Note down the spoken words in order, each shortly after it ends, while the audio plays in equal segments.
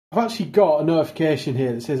I've actually got a notification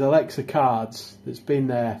here that says Alexa Cards that's been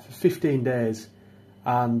there for 15 days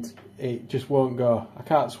and it just won't go. I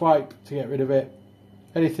can't swipe to get rid of it,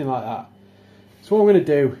 anything like that. So what I'm going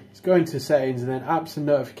to do is go into settings and then apps and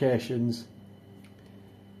notifications,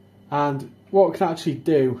 and what I can actually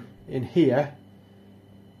do in here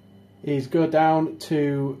is go down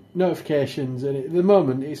to notifications, and at the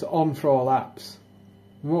moment it's on for all apps.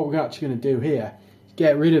 And what we're actually going to do here is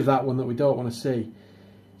get rid of that one that we don't want to see.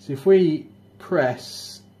 So if we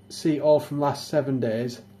press see all from last 7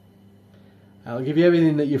 days, it'll give you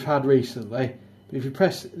everything that you've had recently. But if you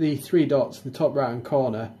press the 3 dots in the top right hand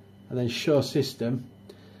corner and then show system,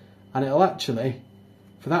 and it'll actually,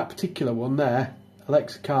 for that particular one there,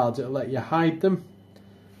 Alexa Cards, it'll let you hide them.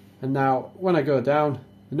 And now when I go down,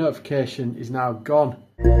 the notification is now gone.